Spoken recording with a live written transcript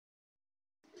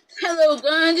Hello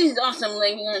guys, this is Awesome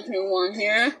Lady 921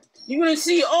 here. You're gonna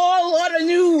see a lot of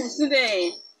news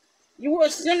today. You are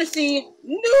gonna see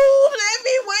news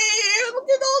everywhere. Look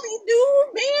at all these news,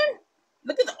 man.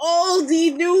 Look at all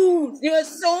these news. There are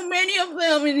so many of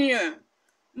them in here.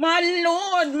 My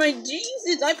Lord, my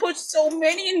Jesus, I put so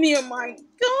many in here. My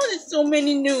God, there's so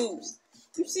many news.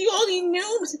 You see all these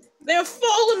news? They're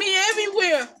following me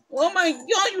everywhere. Oh my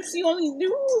God, you see all these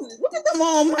news? Look at them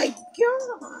all, my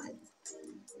God.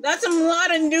 That's a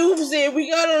lot of noobs there. We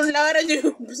got a lot of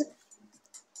noobs.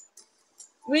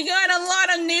 We got a lot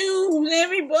of noobs,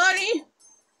 everybody.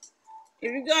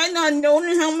 If you guys not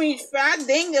knowing how many fat,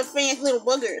 dang, they're fast little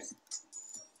buggers.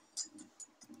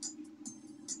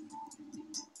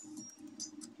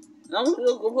 I'm gonna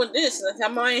go put this. That's how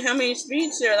many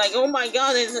streets there. Like, oh my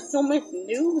God, there's so many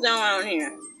noobs around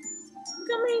here. Look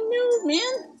how many noobs,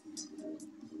 man.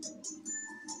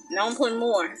 Now I'm putting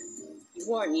more.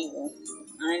 You are evil.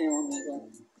 I know I'm evil.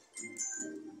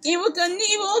 Evil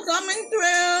Knievel coming through.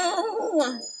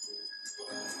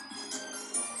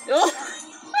 Oh.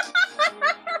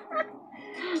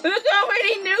 Look how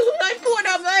many news I put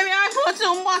up. I put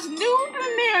so much news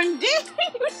in there. And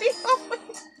you see how many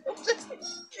news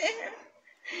there?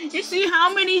 You see how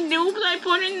many noobs I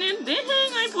put in there? Dang,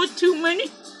 I put too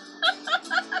many.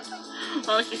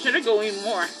 Oh, should I go even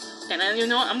more? Can I, you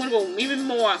know what? I'm gonna go even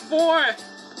more. 4.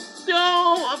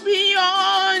 Go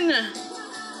beyond.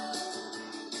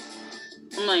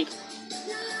 I'm like,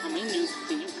 how many noobs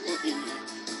did you put in there?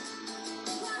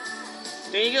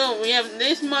 There you go. We have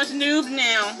this much noob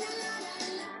now.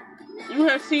 You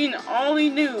have seen all the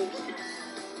noobs.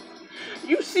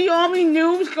 You see all the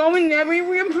noobs going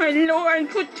everywhere, my Lord, and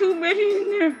put too many in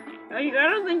there. I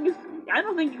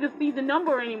don't think you can see the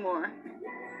number anymore.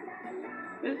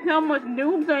 This is how much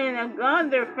noobs are in there.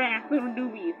 God, they're fast little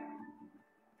newbies.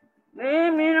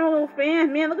 Man, I'm a little fast.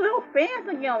 Man, look at how fast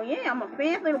I go. Yeah, I'm a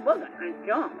fast little bugger.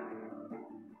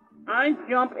 I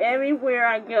jump everywhere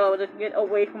I go to get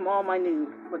away from all my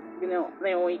noobs. But, you know,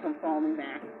 they always come falling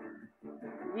back.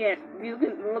 Yes, you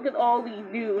can look at all these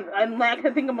dudes. I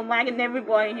think I'm lagging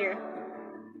everybody here.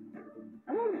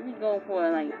 I'm gonna go for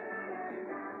like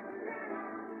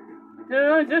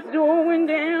just going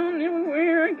down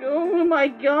everywhere I go. Oh my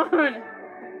God!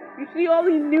 You see all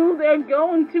these dudes that are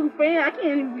going too fast. I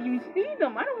can't even see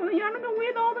them. I don't know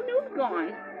where all the dudes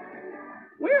gone.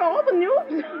 Where are all the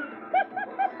dudes?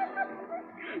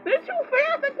 They're too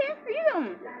fast. I can't see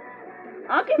them.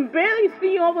 I can barely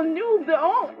see all the noobs. They're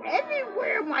all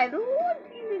everywhere, my Lord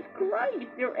Jesus Christ.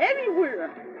 They're everywhere.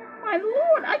 My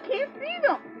Lord, I can't see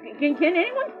them. Can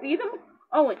anyone see them?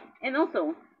 Oh, and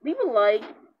also, leave a like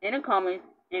and a comment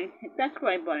and hit that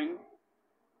subscribe button.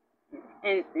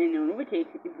 And a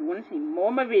notification if you want to see more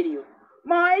of my videos.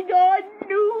 My God,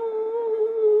 noob!